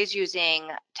companies who is using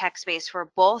Texbase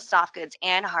for both soft goods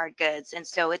and hard goods, and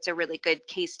so it's a really good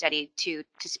case study to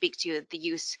speak to the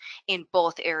use in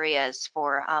both areas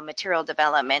for material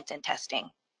development and testing.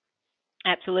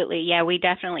 Absolutely. Yeah, we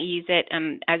definitely use it.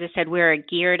 As I said, we're a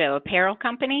gear to apparel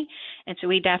company, and so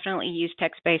we definitely use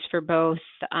Texbase for both,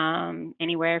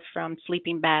 anywhere from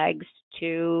sleeping bags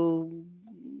to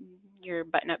your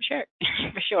button-up shirt,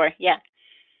 for sure. Yeah.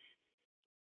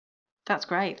 That's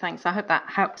great. Thanks. I hope that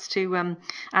helps to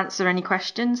answer any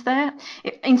questions there.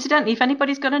 Incidentally, if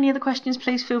anybody's got any other questions,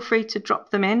 please feel free to drop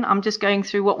them in. I'm just going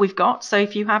through what we've got. So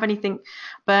if you have anything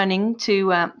burning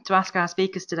to ask our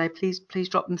speakers today, please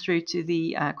drop them through to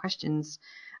the questions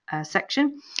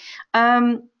section.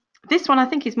 This one I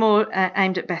think is more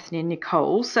aimed at Bethany and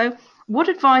Nicole. So what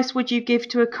advice would you give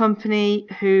to a company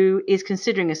who is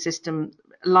considering a system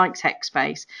like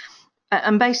Texbase,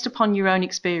 and based upon your own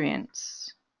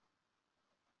experience?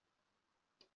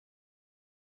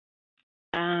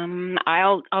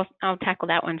 I'll tackle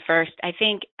that one first. I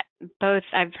think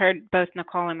I've heard both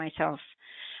Nicole and myself.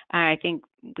 I think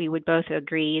we would both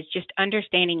agree is just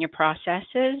understanding your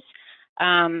processes.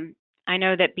 I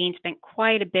know that Bean spent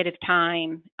quite a bit of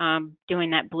time doing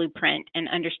that blueprint and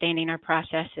understanding our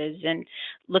processes and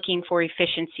looking for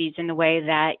efficiencies in the way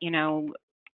that,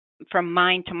 from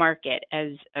mind to market,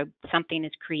 as something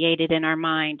is created in our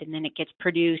mind and then it gets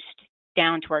produced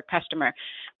down to our customer.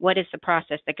 What is the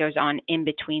process that goes on in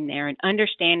between there? And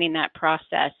understanding that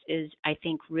process is, I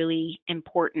think, really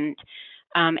important.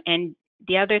 And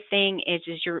the other thing is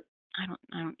you're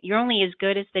only as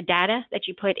good as the data that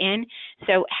you put in.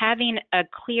 So having a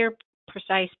clear,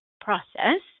 precise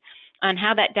process on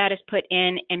how that data is put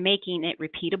in and making it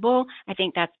repeatable, I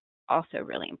think that's also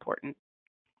really important.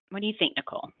 What do you think,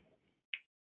 Nicole?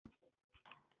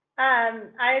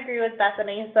 I agree with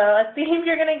Bethany. So a theme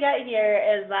you're going to get here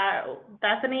is that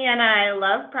Bethany and I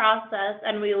love process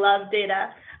and we love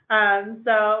data.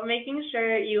 So making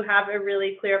sure you have a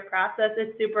really clear process is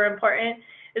super important,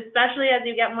 especially as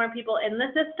you get more people in the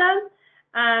system.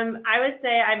 I would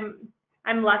say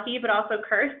I'm lucky, but also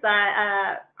cursed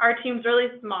that our team's really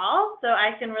small, so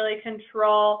I can really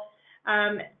control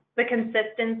the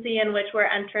consistency in which we're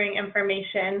entering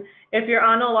information. If you're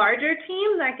on a larger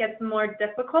team, that gets more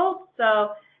difficult.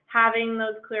 So having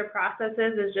those clear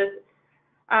processes is just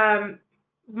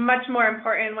much more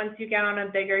important once you get on a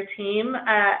bigger team.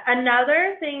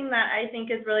 Another thing that I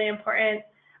think is really important,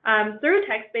 through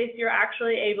Texbase, you're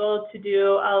actually able to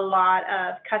do a lot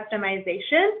of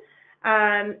customization.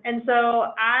 And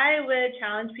so I would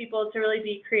challenge people to really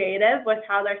be creative with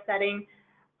how they're setting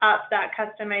up that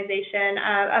customization.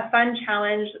 A fun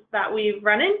challenge that we've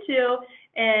run into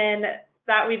and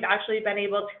that we've actually been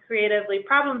able to creatively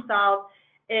problem solve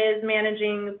is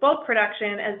managing bulk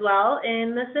production as well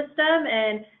in the system,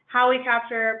 and how we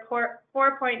capture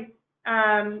four-point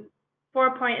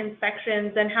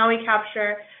inspections, and how we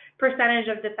capture percentage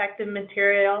of defective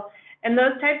material. And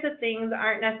those types of things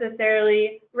aren't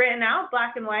necessarily written out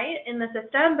black and white in the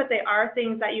system, but they are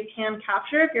things that you can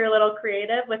capture if you're a little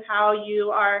creative with how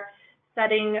you are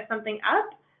setting something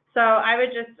up. So I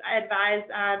would just advise,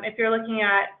 if you're looking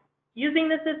at using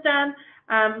the system,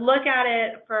 look at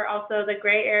it for also the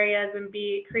gray areas and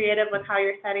be creative with how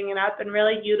you're setting it up, and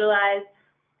really utilize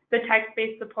the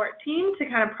text-based support team to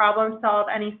kind of problem solve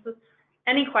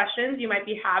any questions you might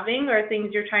be having, or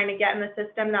things you're trying to get in the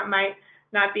system that might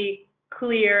not be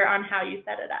clear on how you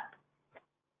set it up.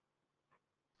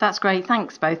 That's great.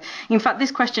 Thanks, both. In fact,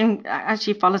 this question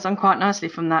actually follows on quite nicely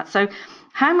from that. So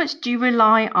how much do you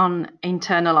rely on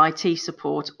internal IT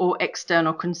support or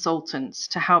external consultants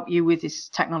to help you with this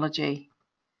technology?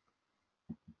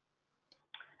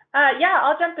 Yeah,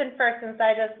 I'll jump in first, since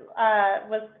I just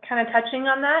was kind of touching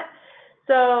on that.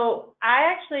 So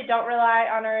I actually don't rely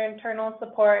on our internal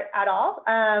support at all.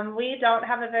 We don't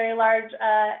have a very large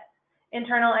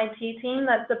internal IT team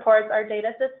that supports our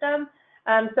data system.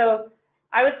 So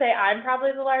I would say I'm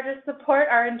probably the largest support,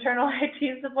 our internal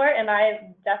IT support, and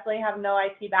I definitely have no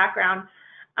IT background.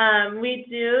 We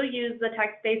do use the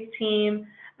text-based team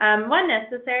when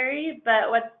necessary, but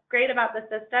what's great about the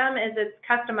system is it's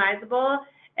customizable,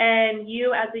 and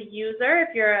you as a user,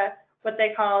 if you're what they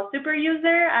call super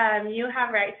user, you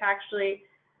have right to actually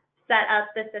set up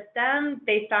the system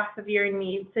based off of your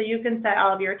needs. So you can set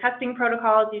all of your testing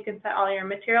protocols, you can set all your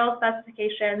material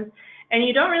specifications, and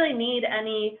you don't really need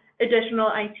any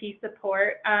additional IT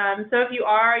support. So if you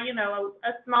are,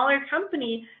 a smaller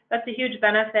company, that's a huge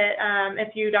benefit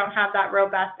if you don't have that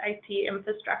robust IT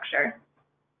infrastructure.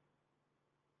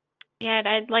 Yeah, and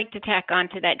I'd like to tack on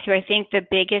to that too. I think the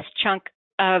biggest chunk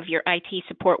of your IT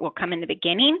support will come in the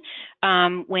beginning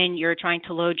when you're trying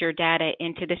to load your data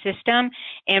into the system.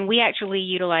 And we actually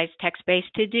utilize Texbase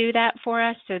to do that for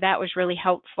us, so that was really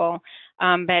helpful.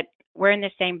 But we're in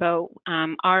the same boat.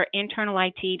 Our internal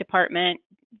IT department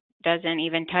doesn't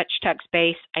even touch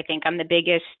Texbase. I think I'm the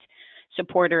biggest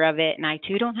supporter of it, and I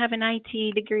too don't have an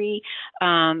IT degree,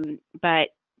 but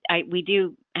we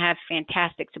do have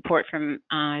fantastic support from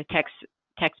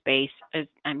Texbase.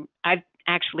 I've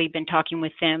actually been talking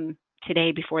with them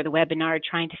today before the webinar,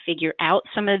 trying to figure out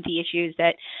some of the issues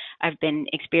that I've been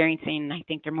experiencing. I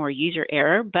think they're more user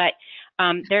error, but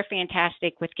they're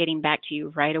fantastic with getting back to you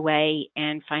right away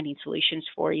and finding solutions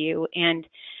for you. And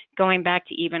going back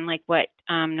to even like what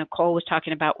Nicole was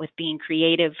talking about with being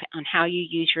creative on how you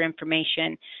use your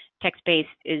information, Texbase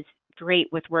is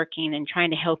great with working and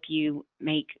trying to help you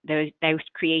make those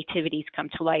creativities come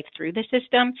to life through the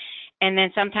system. And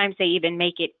then sometimes they even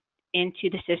make it into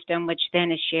the system, which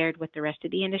then is shared with the rest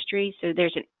of the industry. So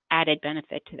there's an added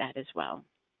benefit to that as well.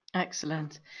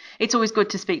 Excellent. It's always good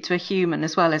to speak to a human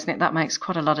as well, isn't it? That makes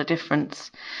quite a lot of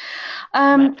difference.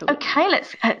 Okay,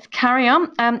 let's carry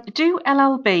on. Do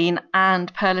L.L.Bean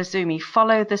and Pearl Izumi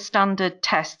follow the standard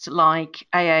tests like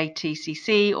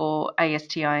AATCC or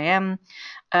ASTM,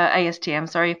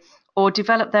 or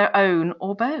develop their own,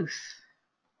 or both?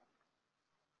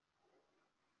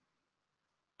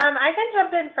 I can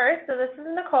jump in first. So this is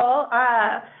Nicole.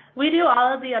 We do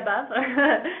all of the above.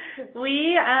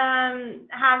 We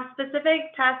have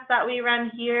specific tests that we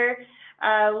run here.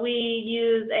 We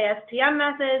use ASTM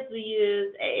methods, we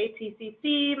use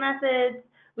AATCC methods,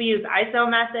 we use ISO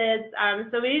methods.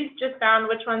 So we've just found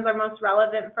which ones are most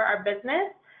relevant for our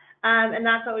business, and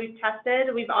that's what we've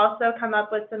tested. We've also come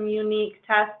up with some unique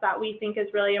tests that we think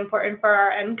is really important for our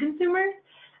end consumers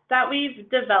that we've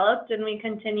developed and we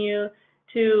continue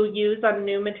to use on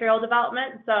new material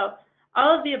development. So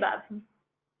all of the above.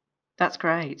 That's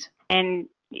great. And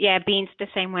yeah, Bean's the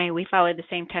same way. We follow the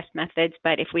same test methods,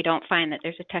 but if we don't find that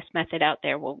there's a test method out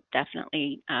there, we'll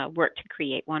definitely work to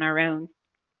create one our own.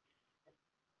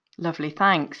 Lovely,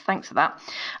 thanks for that.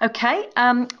 Okay,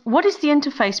 what is the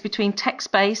interface between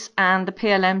Texbase and the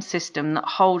PLM system that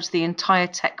holds the entire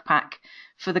tech pack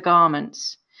for the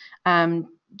garments?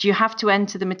 do you have to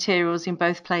enter the materials in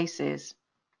both places?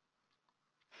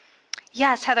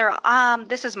 Yes, Heather,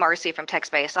 this is Marci from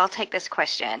Texbase. I'll take this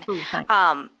question. Ooh,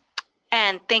 thanks.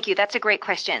 And thank you. That's a great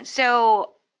question.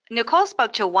 So Nicole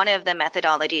spoke to one of the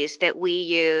methodologies that we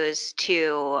use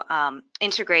to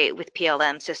integrate with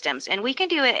PLM systems, and we can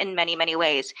do it in many, many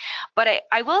ways. But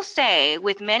I will say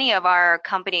with many of our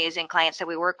companies and clients that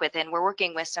we work with, and we're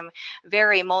working with some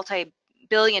very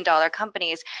multi-billion-dollar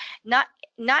companies, not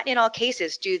in all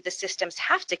cases do the systems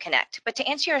have to connect. But to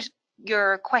answer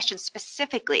your question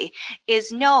specifically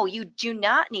is no, you do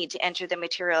not need to enter the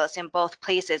materials in both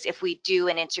places if we do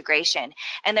an integration.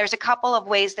 And there's a couple of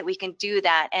ways that we can do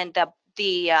that. And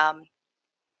the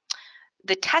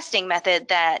testing method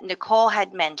that Nicole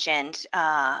had mentioned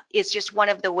is just one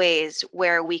of the ways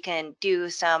where we can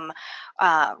do some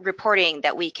reporting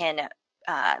that we can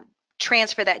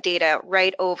transfer that data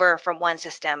right over from one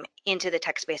system into the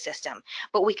Texbase system.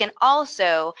 But we can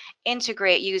also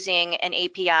integrate using an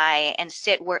API and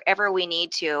sit wherever we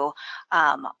need to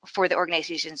for the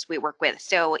organizations we work with.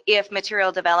 So if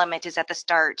material development is at the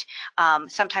start,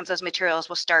 sometimes those materials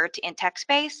will start in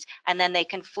Texbase and then they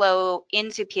can flow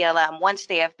into PLM once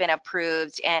they have been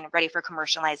approved and ready for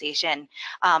commercialization.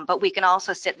 But we can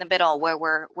also sit in the middle where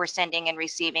we're sending and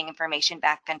receiving information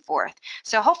back and forth.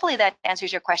 So hopefully that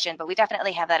answers your question, but we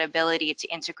definitely have that ability to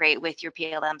integrate with your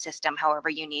PLM system however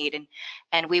you need,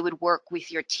 and we would work with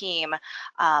your team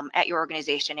at your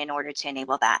organization in order to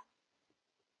enable that.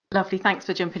 Lovely, thanks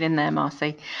for jumping in there,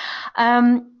 Marci.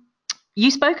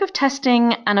 You spoke of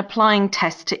testing and applying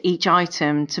tests to each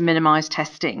item to minimize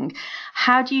testing.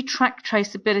 How do you track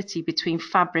traceability between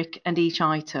fabric and each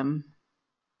item?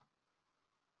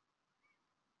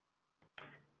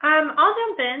 I'll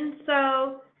jump in.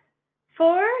 So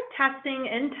for testing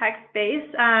in Texbase,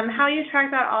 how you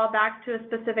track that all back to a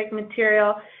specific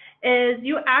material is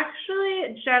you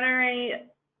actually generate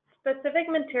specific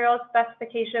material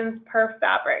specifications per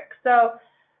fabric. So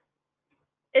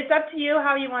it's up to you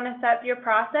how you want to set up your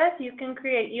process. You can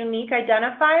create unique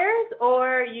identifiers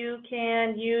or you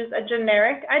can use a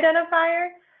generic identifier.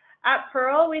 At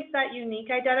Pearl, we set unique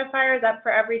identifiers up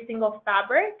for every single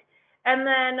fabric. And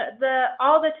then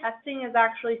all the testing is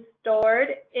actually stored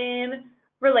in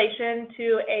relation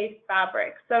to a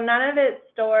fabric. So none of it's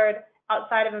stored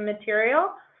outside of a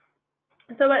material.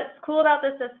 So what's cool about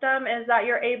the system is that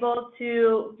you're able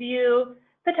to view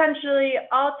potentially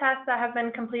all tests that have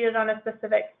been completed on a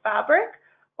specific fabric.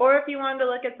 Or if you wanted to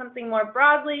look at something more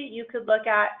broadly, you could look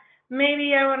at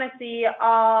maybe I want to see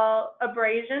all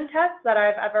abrasion tests that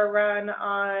I've ever run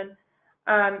on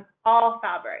all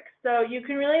fabrics. So you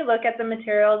can really look at the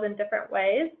materials in different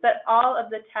ways, but all of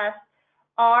the tests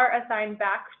are assigned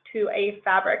back to a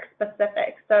fabric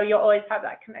specific. So you'll always have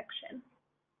that connection.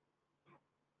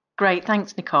 Great,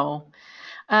 thanks, Nicole.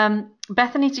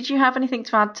 Bethany, did you have anything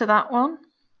to add to that one?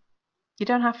 You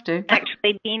don't have to.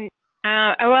 Actually, Bean,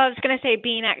 well, I was going to say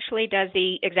Bean actually does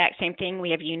the exact same thing. We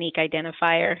have a unique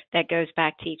identifier that goes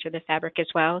back to each of the fabric as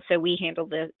well. So we handle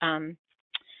it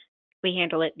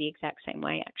the exact same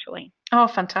way, actually. Oh,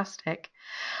 fantastic.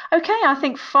 Okay, I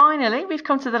think finally we've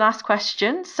come to the last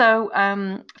question. So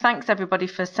thanks everybody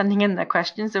for sending in their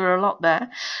questions. There were a lot there.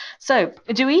 So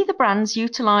do either brands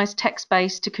utilize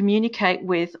Texbase to communicate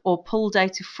with or pull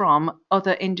data from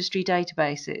other industry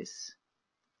databases?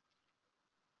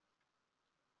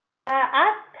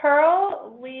 At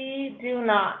Pearl, we do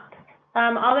not.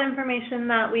 All the information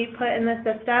that we put in the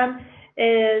system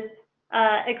is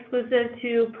exclusive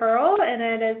to Pearl, and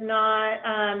it is not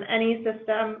any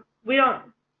system. We don't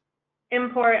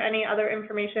import any other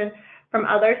information from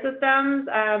other systems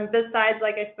besides,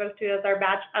 like I spoke to, as our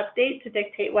batch update to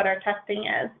dictate what our testing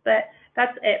is. But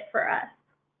that's it for us.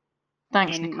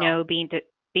 Thanks, and Nicole. No,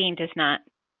 Bean does not.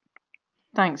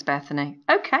 Thanks, Bethany.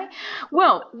 Okay,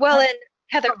 well, and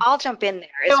Heather, I'll jump in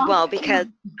there as well because,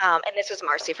 and this is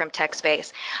Marci from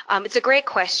Texbase. It's a great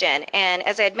question. And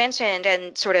as I had mentioned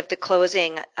in sort of the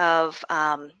closing of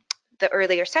the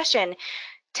earlier session,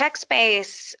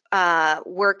 Texbase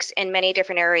works in many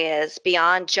different areas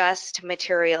beyond just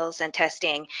materials and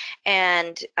testing.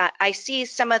 And I see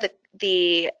some of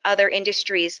the other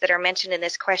industries that are mentioned in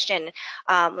this question,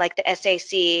 like the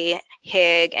SAC,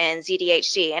 HIG, and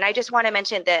ZDHC. And I just want to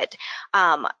mention that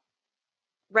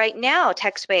right now,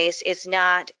 Texbase is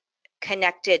not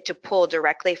connected to pull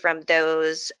directly from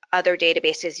those other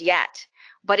databases yet.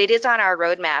 but it is on our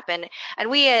roadmap. And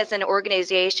we as an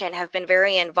organization have been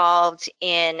very involved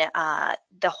in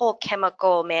the whole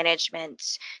chemical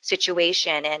management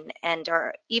situation, and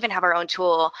even have our own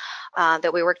tool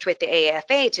that we worked with the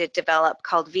AFA to develop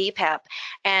called VPEP.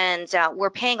 And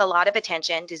we're paying a lot of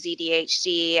attention to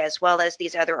ZDHC as well as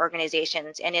these other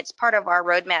organizations. And it's part of our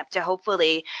roadmap to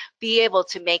hopefully be able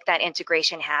to make that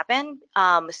integration happen,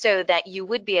 so that you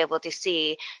would be able to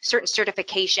see certain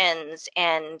certifications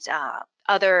and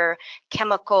other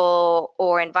chemical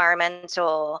or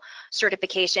environmental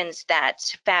certifications that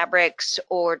fabrics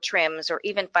or trims or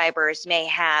even fibers may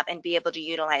have, and be able to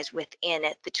utilize within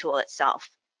the tool itself.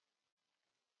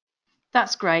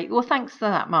 That's great. Well, thanks for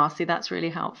that, Marci. That's really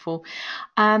helpful.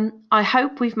 I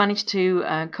hope we've managed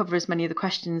to cover as many of the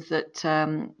questions that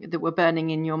that were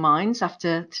burning in your minds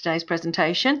after today's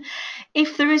presentation.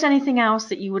 If there is anything else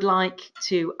that you would like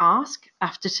to ask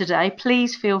after today,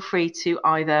 please feel free to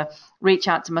either reach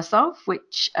out to myself,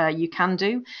 which you can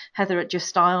do,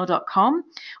 heather@juststyle.com,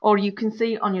 or you can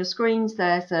see on your screens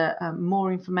there's a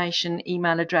more information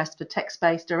email address for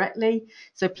Texbase directly.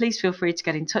 So please feel free to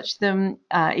get in touch with them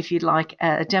if you'd like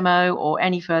a demo or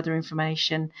any further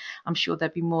information. I'm sure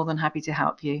they'd be more than happy to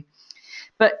help you.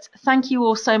 But thank you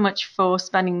all so much for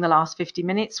spending the last 50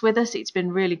 minutes with us. It's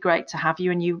been really great to have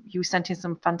you, and you sent in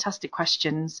some fantastic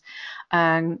questions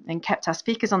and kept our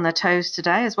speakers on their toes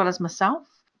today, as well as myself.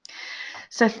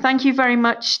 So thank you very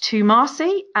much to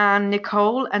Marci and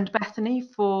Nicole and Bethany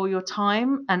for your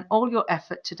time and all your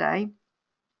effort today.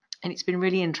 And it's been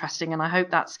really interesting, and I hope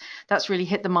that's really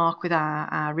hit the mark with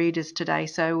our readers today.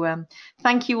 So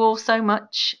thank you all so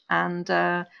much, and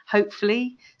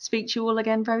hopefully speak to you all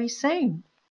again very soon.